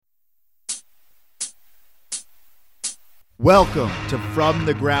Welcome to From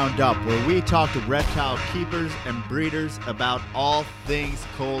the Ground Up, where we talk to reptile keepers and breeders about all things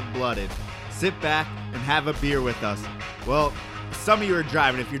cold-blooded. Sit back and have a beer with us. Well, some of you are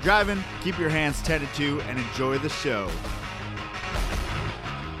driving. If you're driving, keep your hands tended to and enjoy the show.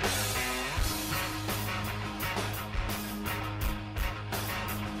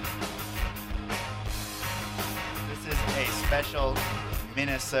 This is a special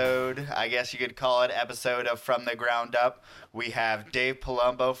Minnesota, I guess you could call it, episode of From the Ground Up. We have Dave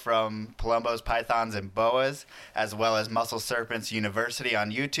Palumbo from Palumbo's Pythons and Boas, as well as Muscle Serpents University on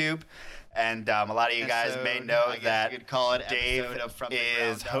YouTube. And a lot of you guys may know that Dave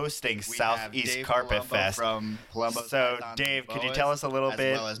is hosting Southeast Carpet Fest. So, Dave, could you tell us a little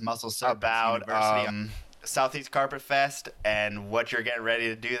bit about Southeast Carpet Fest and what you're getting ready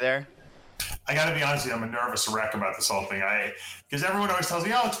to do there? I got to be honest with you, I'm a nervous wreck about this whole thing. Because everyone always tells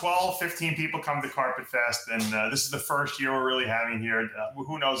me, 12, 15 people come to Carpet Fest, and this is the first year we're really having here.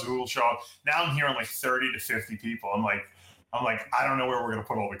 Who knows who will show up? Now I'm hearing like 30 to 50 people. I'm like, I don't know where we're going to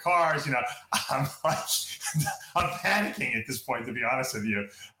put all the cars. I'm panicking at this point, to be honest with you.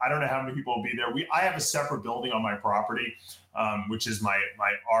 I don't know how many people will be there. I have a separate building on my property, which is my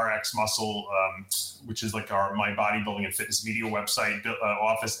RX Muscle, which is like my bodybuilding and fitness media website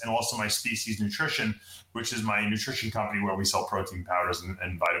office, and also my Species Nutrition, which is my nutrition company where we sell protein powders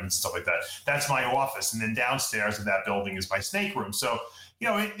and vitamins and stuff like that. That's my office. And then downstairs of that building is my snake room. So,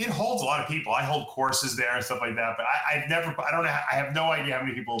 it holds a lot of people. I hold courses there and stuff like that, but I have no idea how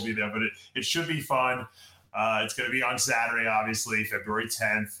many people will be there, but it should be fun. It's going to be on Saturday, obviously, February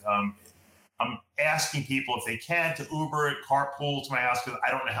 10th. I'm asking people if they can to Uber it, carpool to my house, because I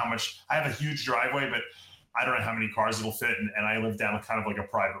don't know how much. I have a huge driveway, but I don't know how many cars it'll fit, and I live down kind of like a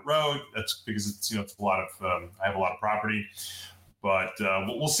private road. That's because it's a lot of I have a lot of property. But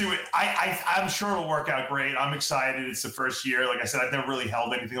we'll see. I'm sure it'll work out great. I'm excited. It's the first year. Like I said, I've never really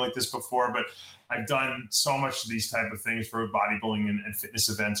held anything like this before, but I've done so much of these type of things for bodybuilding and fitness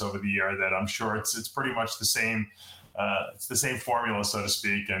events over the year that I'm sure it's pretty much the same. It's the same formula, so to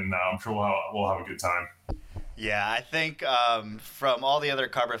speak, and I'm sure we'll have a good time. Yeah, I think from all the other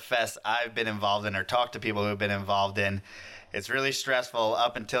Carpet Fests I've been involved in or talked to people who've been involved in, it's really stressful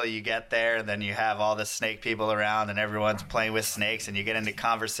up until you get there, and then you have all the snake people around and everyone's playing with snakes, and you get into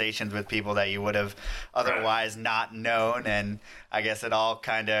conversations with people that you would have otherwise not known, and I guess it all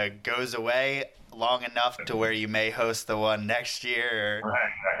kind of goes away long enough to where you may host the one next year or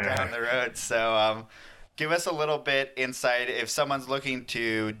down the road. So give us a little bit insight. If someone's looking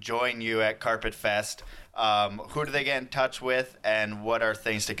to join you at Carpet Fest, who do they get in touch with, and what are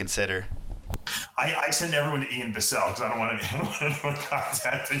things to consider? I send everyone to Ian Bissell because I don't want anyone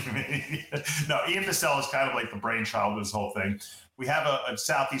contacting me. No, Ian Bissell is kind of like the brainchild of this whole thing. We have a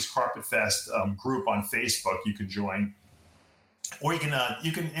Southeast Carpet Fest group on Facebook you can join, or you can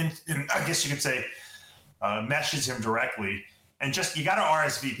I guess you could say message him directly. And just, you got to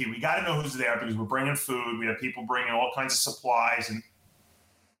RSVP. We got to know who's there because we're bringing food. We have people bringing all kinds of supplies, and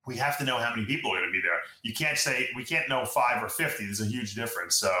we have to know how many people are going to be there. You can't say, we can't know 5 or 50. There's a huge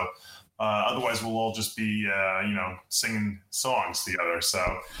difference. So otherwise we'll all just be, singing songs together.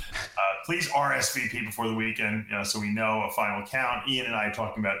 So please RSVP before the weekend, so we know a final count. Ian and I are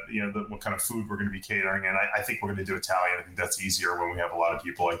talking about, what kind of food we're going to be catering. And I think we're going to do Italian. I think that's easier when we have a lot of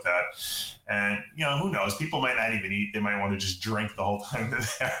people like that. And, who knows? People might not even eat. They might want to just drink the whole time they're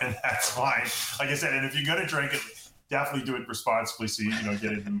there, and that's fine. Like I said, and if you're going to drink it, definitely do it responsibly. So,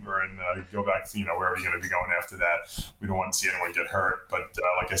 get an Uber and go back to, wherever you're going to be going after that. We don't want to see anyone get hurt. But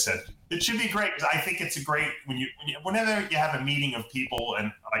like I said, it should be great because I think it's a great, whenever you have a meeting of people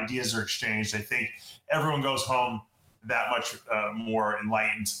and ideas are exchanged, I think everyone goes home that much more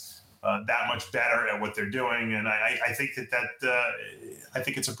enlightened, that much better at what they're doing. And I think that I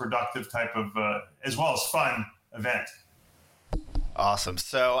think it's a productive type of, as well as fun event. Awesome.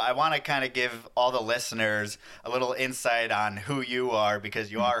 So I want to kind of give all the listeners a little insight on who you are,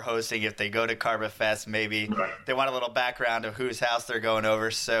 because you are hosting. If they go to Carpet Fest, maybe they want a little background of whose house they're going over.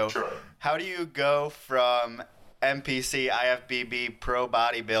 So How do you go from NPC, IFBB, pro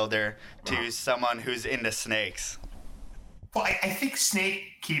bodybuilder to someone who's into snakes? Well, I think snake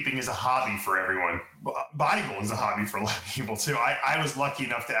keeping is a hobby for everyone. Bodybuilding is a hobby for a lot of people too. I was lucky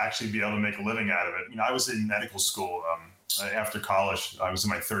enough to actually be able to make a living out of it. I was in medical school. After college, I was in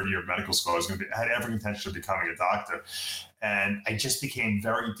my third year of medical school. I had every intention of becoming a doctor. And I just became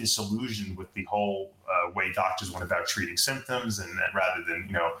very disillusioned with the whole way doctors went about treating symptoms, and rather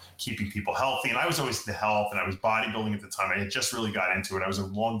than, keeping people healthy. And I was always into health, and I was bodybuilding at the time. I had just really got into it. I was a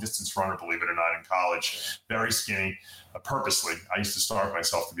long distance runner, believe it or not, in college, very skinny, purposely. I used to starve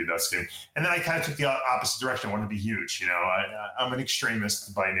myself to be that skinny. And then I kind of took the opposite direction. I wanted to be huge. I'm an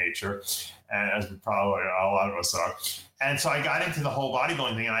extremist by nature, as probably a lot of us are. And so I got into the whole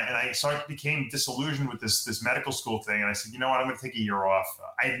bodybuilding thing, and I became disillusioned with this medical school thing. And I said, you know what, I'm going to take a year off.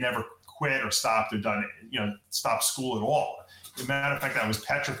 I had never quit or stopped or done, stopped school at all. As a matter of fact, I was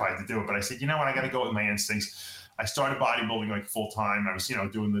petrified to do it. But I said, you know what, I got to go with my instincts. I started bodybuilding like full time. I was,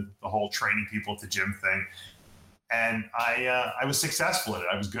 doing the whole training people at the gym thing. And I was successful at it.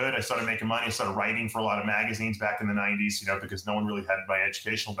 I was good. I started making money. I started writing for a lot of magazines back in the 90s, because no one really had my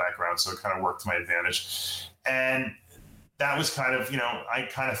educational background. So it kind of worked to my advantage. And that was kind of, I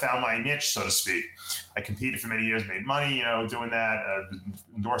kind of found my niche, so to speak. I competed for many years, made money, doing that,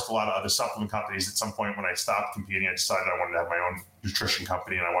 endorsed a lot of other supplement companies. At some point when I stopped competing, I decided I wanted to have my own nutrition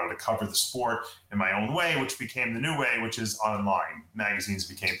company, and I wanted to cover the sport in my own way, which became the new way, which is online. Magazines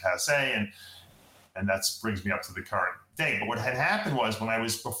became passé, and that brings me up to the current day. But what had happened was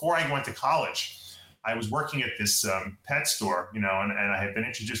before I went to college, I was working at this pet store, and I had been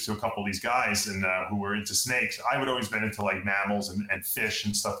introduced to a couple of these guys who were into snakes. I would always been into like mammals and fish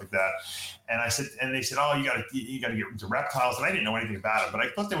and stuff like that. And they said, oh, you got to get into reptiles. And I didn't know anything about it, but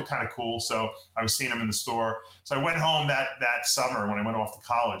I thought they were kind of cool. So I was seeing them in the store. So I went home that summer when I went off to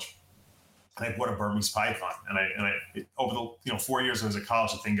college. And I bought a Burmese python, and I over the 4 years I was at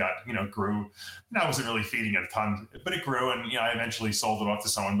college, the thing got grew. And I wasn't really feeding it a ton, but it grew, and I eventually sold it off to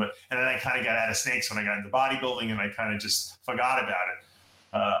someone. And then I kind of got out of snakes when I got into bodybuilding, and I kind of just forgot about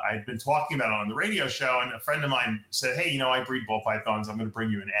it. I'd been talking about it on the radio show, and a friend of mine said, "Hey, I breed ball pythons. I'm going to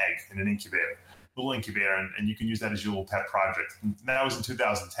bring you an egg in an incubator, little incubator, and you can use that as your little pet project." And that was in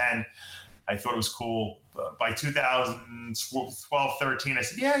 2010. I thought it was cool. By 2012, 13, I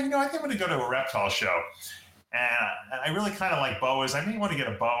said, yeah, I think I'm going to go to a reptile show. And I really kind of like boas. I may want to get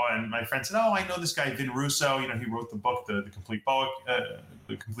a boa. And my friend said, oh, I know this guy, Vin Russo. He wrote the book, the Complete Boa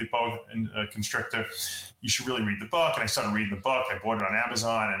Constrictor. You should really read the book. And I started reading the book. I bought it on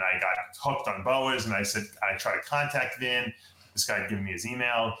Amazon, and I got hooked on boas. And I said, I tried to contact Vin. This guy had given me his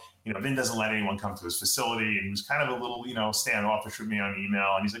email. Vin doesn't let anyone come to his facility. And he was kind of a little, standoffish with me on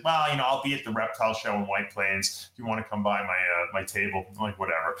email. And he's like, well, I'll be at the reptile show in White Plains. If you want to come by my table, I'm like,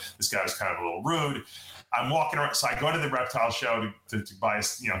 whatever. This guy was kind of a little rude. I'm walking around. So I go to the reptile show to buy a,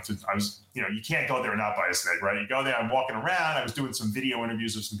 you can't go there and not buy a snake, right? You go there, I'm walking around. I was doing some video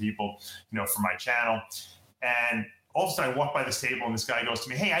interviews with some people, for my channel. And all of a sudden I walk by this table, and this guy goes to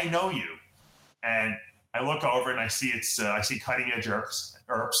me, hey, I know you. And I look over, and I see I see cutting edge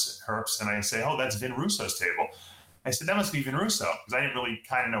herps, and I say, oh, that's Vin Russo's table. I said, that must be Vin Russo, because I didn't really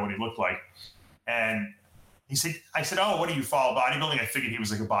kind of know what he looked like. And I said, oh, what do you follow, bodybuilding? I figured he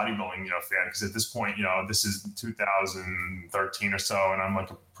was like a bodybuilding, fan, because at this point, this is 2013 or so, and I'm like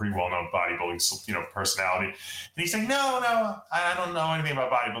a pretty well-known bodybuilding, personality. And he's like, no, I don't know anything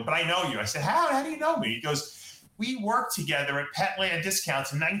about bodybuilding, but I know you. I said, how do you know me? He goes, we worked together at Petland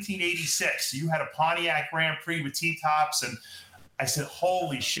Discounts in 1986. You had a Pontiac Grand Prix with T-tops, and I said,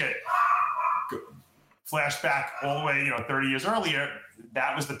 holy shit. Flashback all the way, 30 years earlier,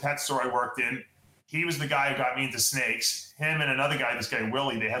 that was the pet store I worked in. He was the guy who got me into snakes. Him and another guy, this guy,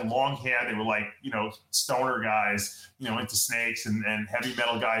 Willie, they had long hair. They were like, stoner guys, into snakes, and heavy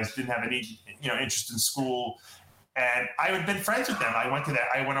metal guys, didn't have any, interest in school. And I had been friends with them. I went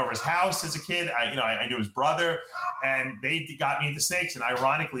over his house as a kid. I knew his brother, and they got me into snakes. And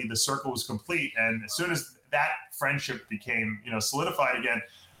ironically, the circle was complete. And as soon as that friendship became, solidified again,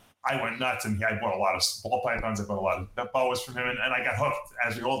 I went nuts, and I bought a lot of ball pythons. I bought a lot of boas from him, and I got hooked,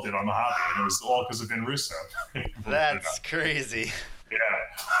 as we all did, on the hobby. And it was all because of Vin Russo. That's crazy. Yeah.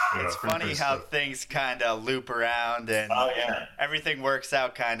 It's funny how things kind of loop around, and everything works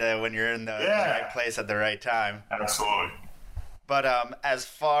out kind of when you're in the right place at the right time. Absolutely. But as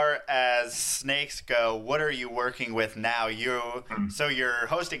far as snakes go, what are you working with now? So you're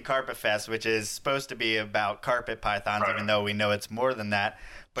hosting Carpet Fest, which is supposed to be about carpet pythons, even though we know it's more than that.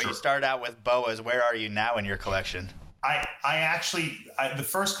 But you start out with boas. Where are you now in your collection? I actually, the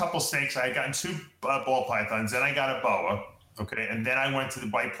first couple snakes, I had gotten 2 ball pythons, then I got a boa. Okay, and then I went to the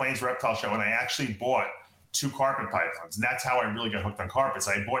White Plains Reptile Show, and I actually bought 2 carpet pythons, and that's how I really got hooked on carpets.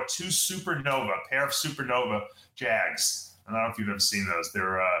 I bought 2 a pair of Supernova Jags. I don't know if you've ever seen those.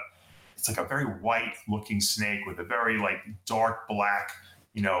 They're it's like a very white-looking snake with a very dark black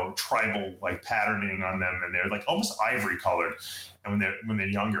tribal like patterning on them, and they're like almost ivory colored. And when they're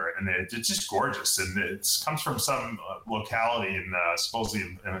younger, and it's just gorgeous, and it comes from some locality in supposedly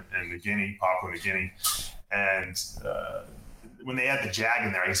in the Guinea, Papua New Guinea, and when they add the jag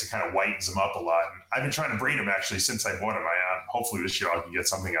in there, I guess it kind of whitens them up a lot. And I've been trying to breed them actually since I bought them. Hopefully this year I can get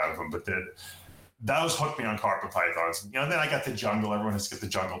something out of them, but those hooked me on carpet pythons. Then I got the jungle. Everyone has to get the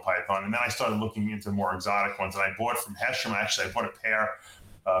jungle python, and then I started looking into more exotic ones. And I bought from Hesham. Actually, I bought a pair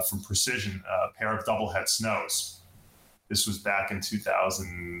from Precision, a pair of double het snows. This was back in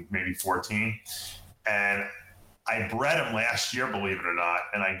 2014, and I bred them last year, believe it or not,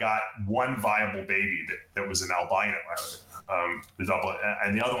 and I got one viable baby that was an albino out of it. The double,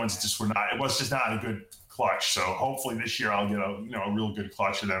 and the other ones just were not. It was just not a good clutch. So hopefully this year I'll get a real good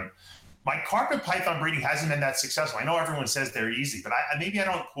clutch of them. My carpet python breeding hasn't been that successful. I know everyone says they're easy, but maybe I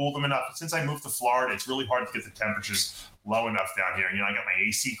don't cool them enough. Since I moved to Florida, it's really hard to get the temperatures low enough down here. I got my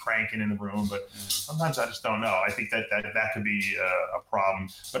AC cranking in the room, but sometimes I just don't know. I think that could be a problem.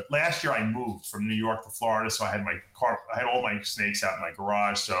 But last year I moved from New York to Florida, so I had all my snakes out in my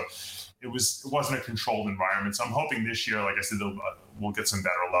garage. So it wasn't a controlled environment. So I'm hoping this year, like I said, we'll get some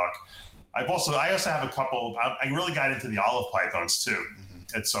better luck. I also have a couple. I really got into the olive pythons too.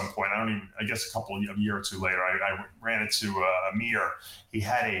 At some point, I guess a year or two later, I ran into Amir. He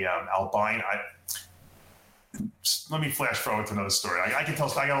had a albino. Let me flash forward to another story. I can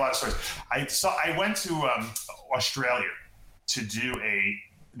tell. I got a lot of stories. I went to Australia to do a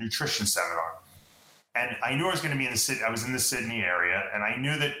nutrition seminar, and I knew I was going to be in the city. I was in the Sydney area, and I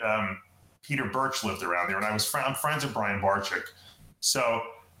knew that Peter Birch lived around there, and I'm friends with Brian Barczyk. So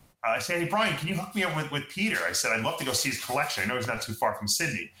I said, hey, Brian, can you hook me up with Peter? I said, I'd love to go see his collection. I know he's not too far from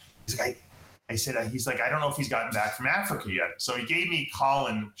Sydney. He's like, I don't know if he's gotten back from Africa yet. So he gave me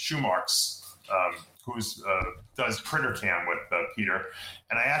Colin Schumarks, who does Critter Cam with Peter.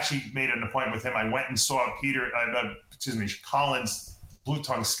 And I actually made an appointment with him. I went and saw Colin's Blue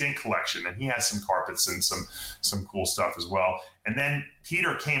Tongue Skink collection, and he has some carpets and some cool stuff as well. And then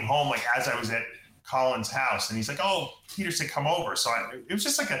Peter came home like as I was at Colin's house, and he's like, oh, Peter said come over. So it was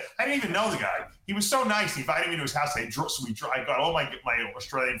just like I didn't even know the guy. He was so nice. He invited me to his house. I got all my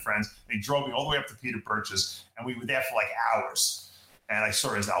Australian friends. They drove me all the way up to Peter Birch's, and we were there for like hours. And I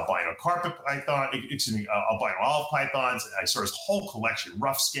saw his albino carpet python, albino olive pythons. I saw his whole collection,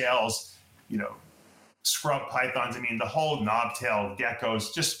 rough scales, scrub pythons. The whole knobtail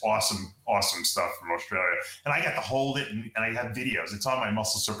geckos, just awesome stuff from Australia. And I got to hold it, and I have videos. It's on my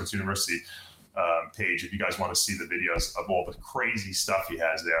Muscle Serpents University page if you guys want to see the videos of all the crazy stuff he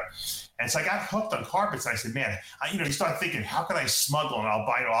has there. And so I got hooked on carpets, and I said, man, you start thinking, how can I smuggle an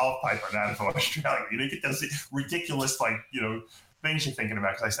albino olive python out of Australia? You get those ridiculous, things you're thinking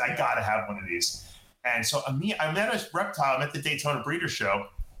about. Because I said, I got to have one of these. And so I met a reptile. I'm at the Daytona Breeder Show,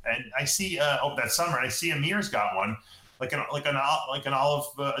 and I see that summer, and I see Amir's got one, like an olive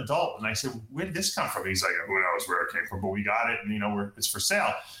adult. And I said, where did this come from? He's like, who knows where it came from, but we got it, and it's for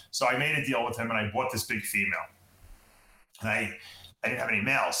sale. So I made a deal with him, and I bought this big female. And I didn't have any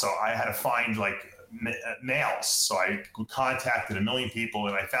males, so I had to find males. So I contacted a million people,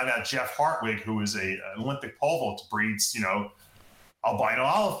 and I found out Jeff Hartwig, who is an Olympic pole vault, breeds albino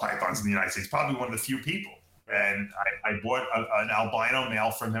olive pythons in the United States, probably one of the few people. And I bought an albino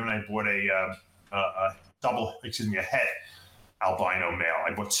male from him, and I bought a het albino male.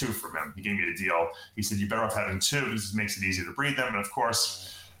 I bought two from him. He gave me a deal. He said, you're better off having two. This makes it easier to breed them. And of course,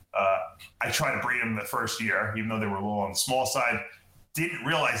 I tried to breed them the first year, even though they were a little on the small side. Didn't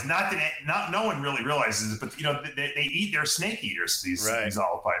realize, no one really realizes it, but they eat, they're snake eaters, these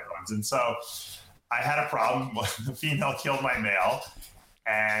olive pythons. And so I had a problem. The female killed my male,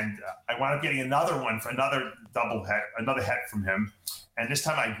 and I wound up getting another one for another another het from him. And this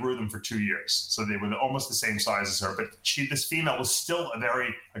time I grew them for 2 years. So they were almost the same size as her, but this female was still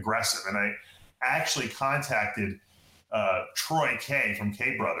very aggressive. And I actually contacted Troy Kay from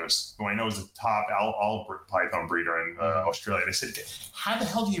Kay Brothers, who I know is a top olive python breeder in Australia. And I said, how the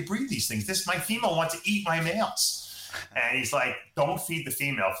hell do you breed these things? My female wants to eat my males. And he's like, don't feed the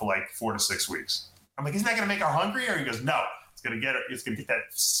female for 4 to 6 weeks. I'm like, isn't that going to make her hungry? Or he goes, no, it's going to get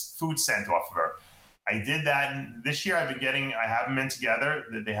that food scent off of her. I did that, and this year I have them in together.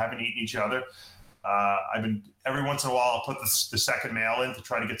 They haven't eaten each other. Every once in a while I'll put the second male in to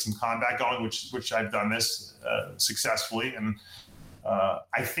try to get some combat going, which I've done this successfully. And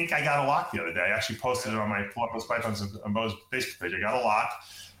I think I got a lock the other day. I actually posted it on my Columbus Pythons and Bows Facebook page. I got a lock.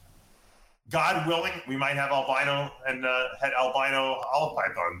 God willing, we might have albino and had albino olive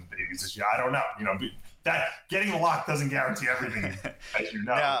python babies this year. I don't know. that getting the lock doesn't guarantee everything, as you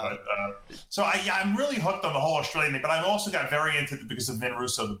know. No. But, so I'm really hooked on the whole Australian thing. But I've also got very into it because of Vin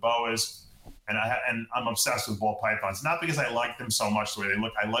Russo, the boas, and I'm obsessed with ball pythons. Not because I like them so much the way they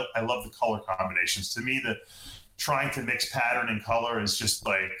look. I love the color combinations. To me, trying to mix pattern and color is just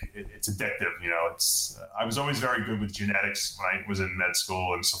like it's addictive. I was always very good with genetics when I was in med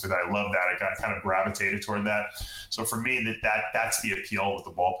school and stuff like that. I love that. I got kind of gravitated toward that. So for me, that's the appeal with the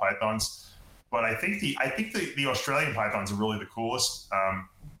ball pythons. But I think the Australian pythons are really the coolest.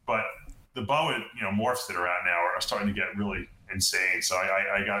 But the boa, morphs that are out now are starting to get really insane. So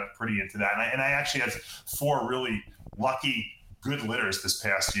I got pretty into that, and I actually had 4 really lucky good litters this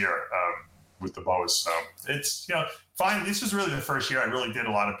past year. With the boas. So it's, fine. This was really the first year I really did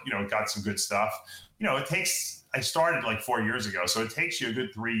a lot of, got some good stuff. I started like 4 years ago, so it takes you a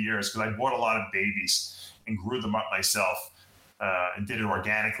good 3 years because I bought a lot of babies and grew them up myself and did it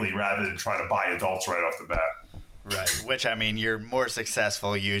organically rather than try to buy adults right off the bat. Right. Which, I mean, you're more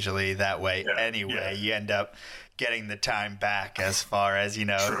successful usually that way anyway. Yeah. You end up getting the time back as far as,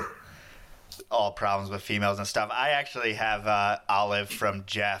 True. all problems with females and stuff. I actually have Olive from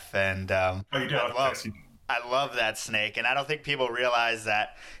Jeff, and you do? I love that snake, and I don't think people realize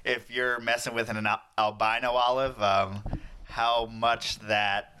that if you're messing with an albino olive, how much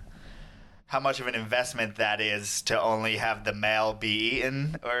of an investment that is to only have the male be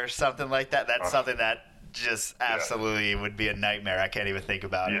eaten or something like that. That's something that just absolutely would be a nightmare. I can't even think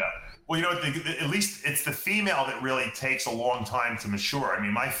about it. Well, at least it's the female that really takes a long time to mature. I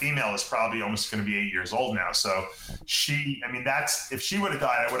mean, my female is probably almost going to be 8 years old now. So if she would have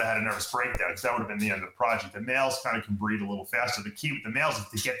died, I would have had a nervous breakdown because that would have been the end of the project. The males kind of can breed a little faster. The key with the males is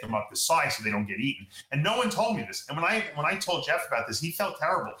to get them up to size so they don't get eaten. And no one told me this. And when I told Jeff about this, he felt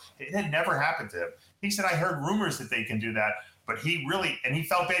terrible. It had never happened to him. He said, I heard rumors that they can do that. But he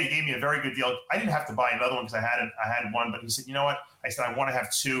felt bad. He gave me a very good deal. I didn't have to buy another one because I had one. But he said, you know what? I said, I want to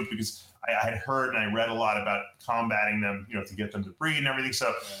have 2 because I had heard and I read a lot about combating them, to get them to breed and everything.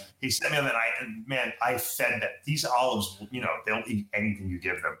 So he sent me on that. I fed them. These olives, they'll eat anything you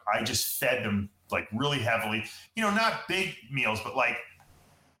give them. I just fed them like really heavily, not big meals, but like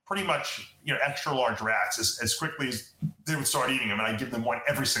pretty much, extra large rats as quickly as they would start eating them. And I give them one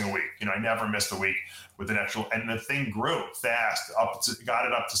every single week. I never missed a week with an actual, and the thing grew fast got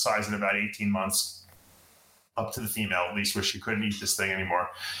it up to size in about 18 months, up to the female, at least, where she couldn't eat this thing anymore.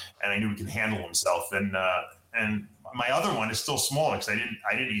 And I knew he could handle himself. And my other one is still smaller because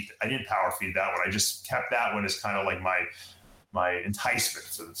I didn't power feed that one. I just kept that one as kind of like my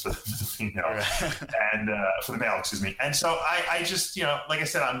enticement for the female and for the male, excuse me. And so I just, like I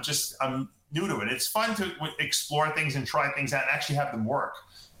said, I'm new to it. It's fun to explore things and try things out and actually have them work.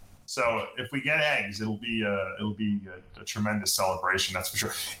 So if we get eggs, it'll be a tremendous celebration. That's for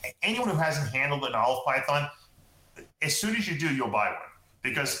sure. Anyone who hasn't handled an olive python, as soon as you do, you'll buy one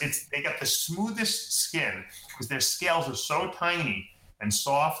because they got the smoothest skin because their scales are so tiny and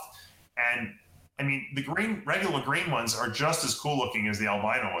soft. And I mean, the regular green ones are just as cool looking as the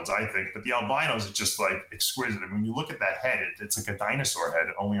albino ones, I think. But the albinos are just like exquisite. I mean, when you look at that head, it's like a dinosaur head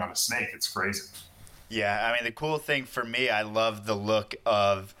only on a snake. It's crazy. Yeah, I mean, the cool thing for me, I love the look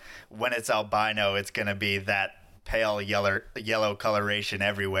of when it's albino, it's going to be that pale yellow coloration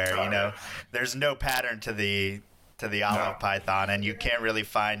everywhere, There's no pattern to the olive python, and you can't really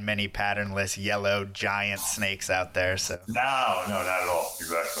find many patternless yellow giant snakes out there. So no, not at all.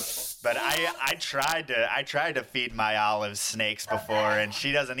 Exactly. But I tried to feed my olive snakes before, and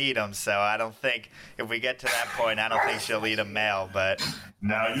she doesn't eat them. So I don't think if we get to that point, I don't think she'll eat a male. But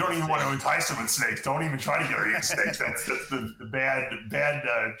no, you don't even want to entice them with snakes. Don't even try to get her to eat snakes. That's the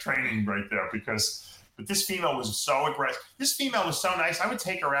bad training right there. But this female was so aggressive. This female was so nice. I would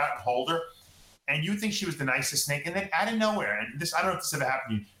take her out and hold her, and you'd think she was the nicest snake, and then out of nowhere, and this, I don't know if this ever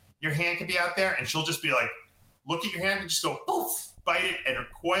happened to you. Your hand could be out there, and she'll just be like, look at your hand and just go poof. Bite it and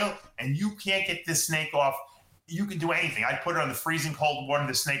recoil, and you can't get this snake off. You can do anything. I'd put her on the freezing cold water,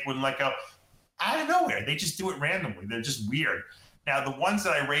 the snake wouldn't let go. Out of nowhere, they just do it randomly. They're just weird. Now, the ones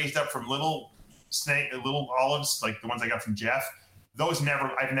that I raised up from little olives, like the ones I got from Jeff, I've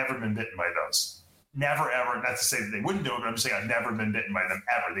never been bitten by those. Never, ever. Not to say that they wouldn't do it, but I'm just saying I've never been bitten by them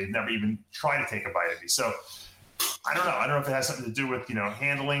ever. They've never even tried to take a bite of me. So I don't know. I don't know if it has something to do with,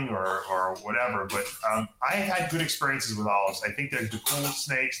 handling or whatever, but I have had good experiences with olives. I think they're the cool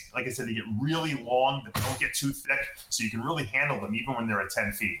snakes. Like I said, they get really long, but don't get too thick, so you can really handle them even when they're at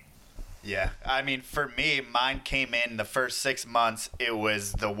 10 feet. Yeah. I mean, for me, mine came in the first 6 months. It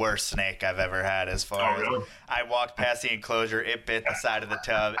was the worst snake I've ever had as far as really? I walked past the enclosure. It bit the side of the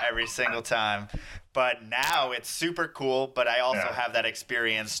tub every single time. But now it's super cool. But I also have that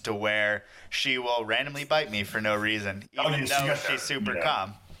experience to where she will randomly bite me for no reason, even though she's super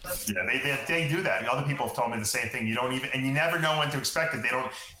calm. Yeah, they do that. Other people have told me the same thing. You don't even, and you never know when to expect it. They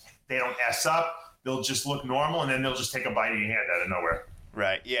don't S up. They'll just look normal, and then they'll just take a bite of your hand out of nowhere.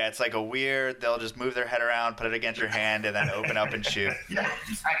 Right. Yeah, it's like they'll just move their head around, put it against your hand, and then open up and shoot. Yeah,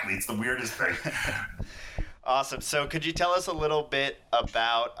 exactly. It's the weirdest thing. Awesome. So could you tell us a little bit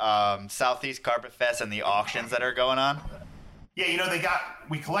about Southeast Carpet Fest and the auctions that are going on? Yeah,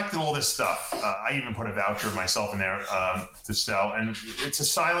 we collected all this stuff. I even put a voucher of myself in there to sell, and it's a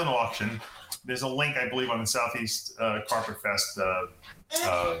silent auction. There's a link, I believe, on the Southeast Carpet Fest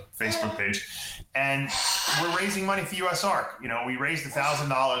Facebook page, and we're raising money for US Arc. We raised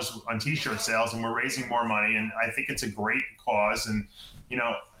 $1,000 on T-shirt sales, and we're raising more money, and I think it's a great cause. And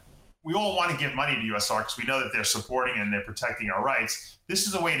we all want to give money to US Arc because we know that they're supporting and they're protecting our rights. This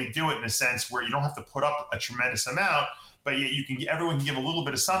is a way to do it in a sense where you don't have to put up a tremendous amount, but yet everyone can give a little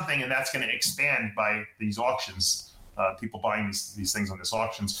bit of something, and that's going to expand by these auctions. People buying these things on these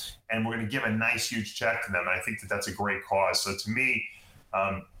auctions, and we're going to give a nice huge check to them. And I think that that's a great cause. So to me,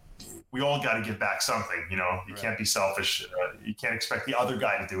 we all got to give back something. You can't be selfish. You can't expect the other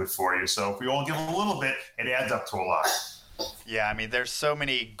guy to do it for you. So if we all give a little bit, it adds up to a lot. Yeah, I mean, there's so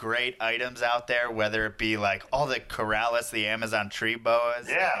many great items out there, whether it be like all the Corrales, the Amazon tree boas.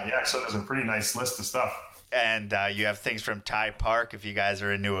 Yeah. So there's a pretty nice list of stuff. And you have things from Ty Park, if you guys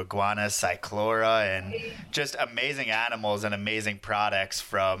are into iguanas, Cyclora, and just amazing animals and amazing products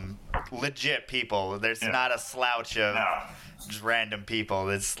from legit people. There's not a slouch of just random people.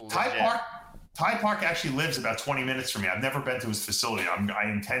 It's legit. Ty Park actually lives about 20 minutes from me. I've never been to his facility. I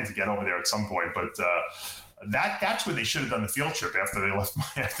intend to get over there at some point, but that's where they should have done the field trip after they left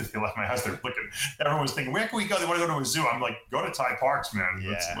my house. They're looking. Everyone was thinking, where can we go? They want to go to a zoo. I'm like, go to Ty Parks, man.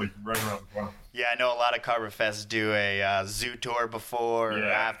 Yeah. It's like right around the corner. Yeah, I know a lot of Carpet Fests do a zoo tour before or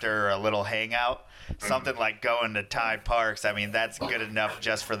after, or a little hangout. Something like going to Ty Parks. I mean, that's good enough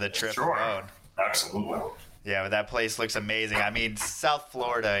just for the trip alone. Absolutely. Yeah, but that place looks amazing. I mean, South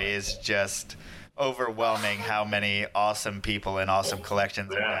Florida is just overwhelming how many awesome people and awesome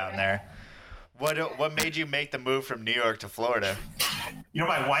collections are down there. What made you make the move from New York to Florida?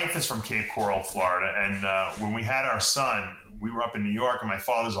 My wife is from Cape Coral, Florida, and when we had our son, we were up in New York, and my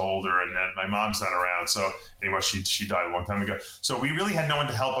father's older, and my mom's not around. So anyway, she died a long time ago. So we really had no one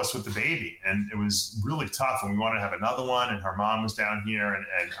to help us with the baby, and it was really tough. And we wanted to have another one, and her mom was down here, and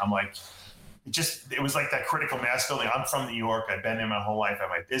I'm like, it was like that critical mass building. I'm from New York. I've been there my whole life. I have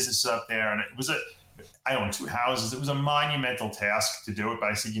my business up there, and I own 2 houses. It was a monumental task to do it,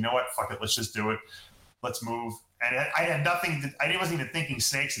 but I said, you know what? Fuck it. Let's just do it. Let's move. And I had nothing. I wasn't even thinking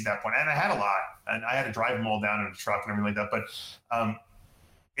snakes at that point. And I had a lot. And I had to drive them all down in a truck and everything like that. But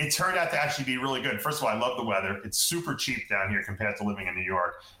it turned out to actually be really good. First of all, I love the weather. It's super cheap down here compared to living in New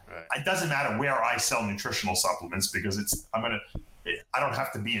York. Right. It doesn't matter where I sell nutritional supplements because I don't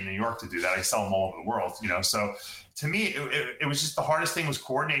have to be in New York to do that. I sell them all over the world, So to me, it was just the hardest thing was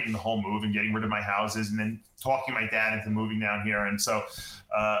coordinating the whole move and getting rid of my houses and then talking my dad into moving down here. And so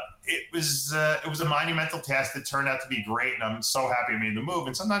it was a monumental task that turned out to be great. And I'm so happy I made the move.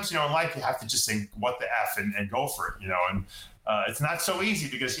 And sometimes, in life, you have to just say, what the F and go for it, And it's not so easy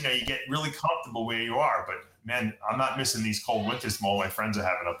because, you get really comfortable where you are. But, man, I'm not missing these cold winters all my friends are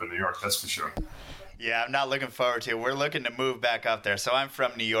having up in New York. That's for sure. Yeah, I'm not looking forward to it. We're looking to move back up there. So I'm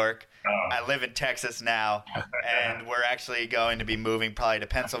from New York. I live in Texas now, and we're actually going to be moving probably to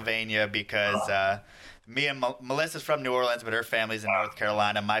Pennsylvania because me and Melissa's from New Orleans, but her family's in North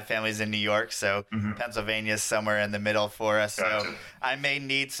Carolina. My family's in New York, so Pennsylvania's somewhere in the middle for us. Gotcha. So I may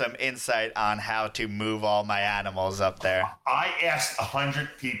need some insight on how to move all my animals up there. I asked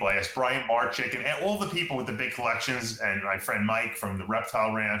 100 people. I asked Brian Barczyk and all the people with the big collections, and my friend Mike from the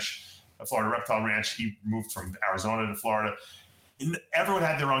Reptile Ranch. Florida Reptile Ranch. He moved from Arizona to Florida. Everyone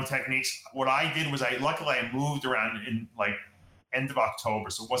had their own techniques. What I did was luckily I moved around in like end of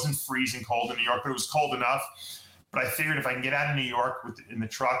October, so it wasn't freezing cold in New York, but it was cold enough. But I figured if I can get out of New York in the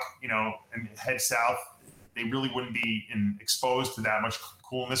truck, and head south, they really wouldn't be exposed to that much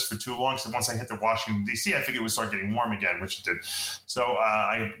coolness for too long. So once I hit the Washington D.C., I figured it would start getting warm again, which it did. So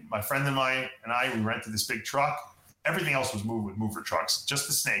my friend and I, we rented this big truck. Everything else was moved with mover trucks, just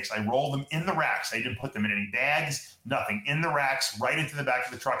the snakes. I rolled them in the racks. I didn't put them in any bags, nothing. In the racks, right into the back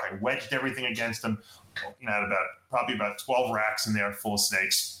of the truck. I wedged everything against them. I had probably about 12 racks in there full of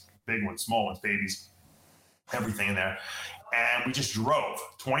snakes, big ones, small ones, babies. everything in there. And we just drove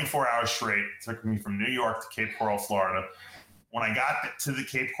 24 hours straight. It took me from New York to Cape Coral, Florida. When I got to the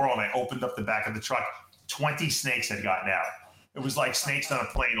Cape Coral and I opened up the back of the truck, 20 snakes had gotten out. It was like snakes on a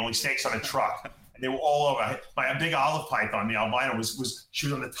plane, only snakes on a truck. And they were all over. My big olive python, the albino, she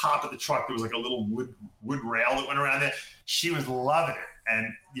was on the top of the truck. There was like a little wood rail that went around there. She was loving it.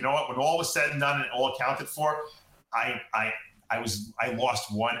 And you know what? When all was said and done and all accounted for, I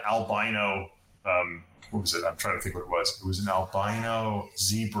lost one albino. What was it? I'm trying to think what it was. It was an albino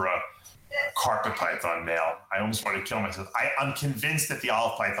zebra carpet python male. I almost wanted to kill myself. I'm convinced that the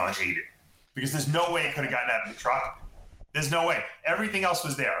olive python ate it because there's no way it could have gotten out of the truck. There's no way. Everything else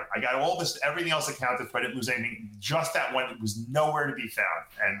was there. I got all this, everything else accounted for. I didn't lose anything. Just that one, it was nowhere to be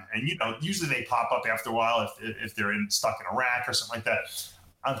found. And you know, usually they pop up after a while if they're stuck in a rack or something like that.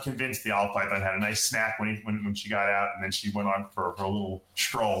 I'm convinced the olive python had a nice snack when she got out, and then she went on for a little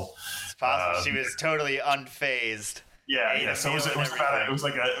stroll. It's possible she was totally unfazed. Yeah. So it was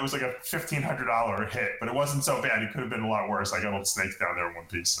like a $1,500 hit, but it wasn't so bad. It could have been a lot worse. I got all the snakes down there in one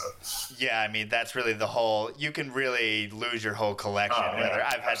piece. So. Yeah, I mean that's really the whole. You can really lose your whole collection.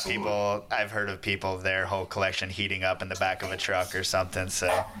 I've heard of people their whole collection heating up in the back of a truck or something.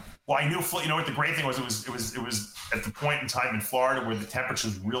 So. Well, I knew, you know what the great thing was, it was at the point in time in Florida where the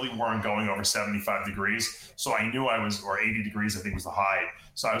temperatures really weren't going over 75 degrees. So I knew or 80 degrees, I think was the high.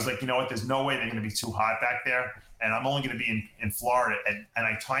 So I was like, you know what, there's no way they're going to be too hot back there. And I'm only going to be in Florida. And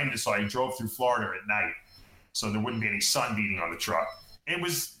I timed it so I drove through Florida at night. So there wouldn't be any sun beating on the truck. It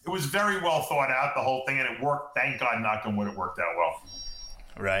was very well thought out, the whole thing, and it worked. Thank God, knock on wood, it worked out well.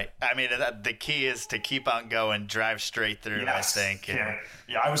 Right. I mean, the key is to keep on going, drive straight through. Yes. I think. Yeah.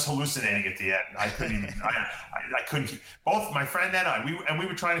 I was hallucinating at the end. I couldn't even. I couldn't keep. Both my friend and I. We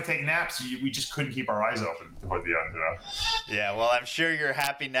were trying to take naps. We just couldn't keep our eyes open toward the end. You know? Yeah. Well, I'm sure you're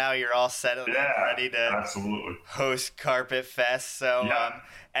happy now. You're all settled and ready to absolutely host Carpet Fest. So,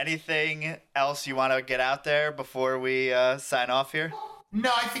 anything else you want to get out there before we sign off here? No,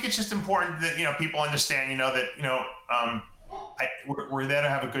 I think it's just important that people understand. That we're there to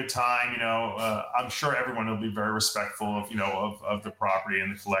have a good time. I'm sure everyone will be very respectful of the property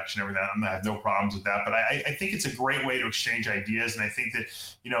and the collection, everything. I have no problems with that. But I think it's a great way to exchange ideas. And I think that,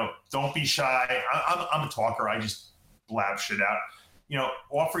 don't be shy. I'm a talker. I just blab shit out.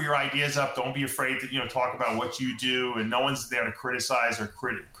 Offer your ideas up. Don't be afraid to, talk about what you do. And no one's there to criticize or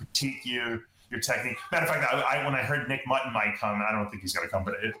critique your technique. Matter of fact, when I heard Nick Mutton might come, I don't think he's going to come,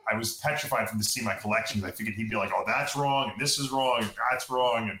 but I was petrified to see my collections. I figured he'd be like, "Oh, that's wrong, and this is wrong, and that's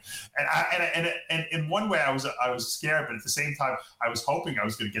wrong," and in one way, I was scared, but at the same time, I was hoping I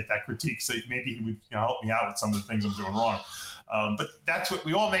was going to get that critique, so maybe he would help me out with some of the things I'm doing wrong. But that's what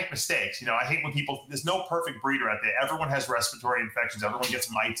we all make mistakes. I hate when there's no perfect breeder out there. Everyone has respiratory infections. Everyone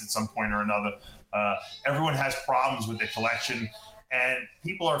gets mites at some point or another. Everyone has problems with their collection. And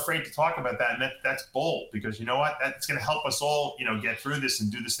people are afraid to talk about that, and that's bold because you know what? That's going to help us all, get through this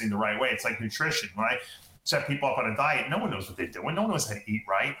and do this thing the right way. It's like nutrition. When I set people up on a diet, no one knows what they're doing. No one knows how to eat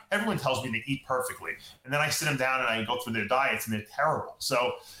right. Everyone tells me they eat perfectly, and then I sit them down and I go through their diets, and they're terrible.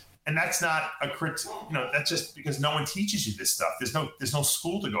 So, and that's not a that's just because no one teaches you this stuff. There's no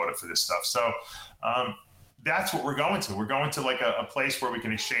school to go to for this stuff. So. That's what we're going to. We're going to like a place where we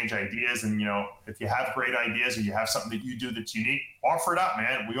can exchange ideas. And, if you have great ideas or you have something that you do that's unique, offer it up,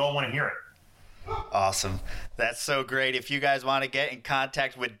 man. We all want to hear it. Awesome. That's so great. If you guys want to get in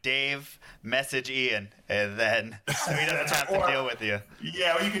contact with Dave, message Ian, and then so he doesn't have to deal with you.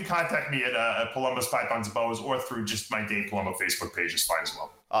 Yeah, well, you can contact me at Palumbo's Pythons and Boas or through just my Dave Palumbo Facebook page is fine as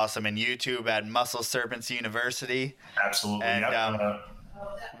well. Awesome. And YouTube at Muscle Serpents University. Absolutely. And,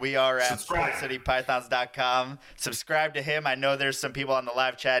 we are at SportsCityPythons.com. Subscribe to him. I know there's some people on the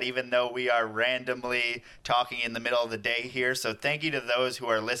live chat, even though we are randomly talking in the middle of the day here. So thank you to those who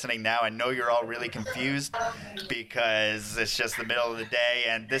are listening now. I know you're all really confused because it's just the middle of the day,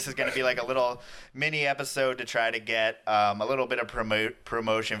 and this is going to be like a little mini episode to try to get a little bit of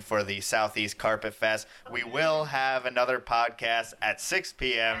promotion for the Southeast Carpet Fest. We will have another podcast at 6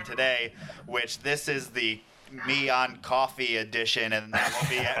 p.m. today, which this is the me on coffee edition, and that will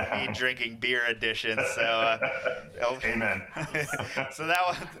be me drinking beer edition. So, amen. So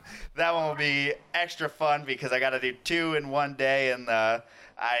that one will be extra fun because I got to do 2 in one day, and I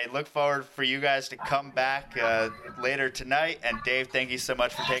look forward for you guys to come back later tonight. And Dave, thank you so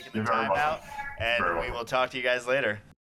much for taking the time out, and we will talk to you guys later.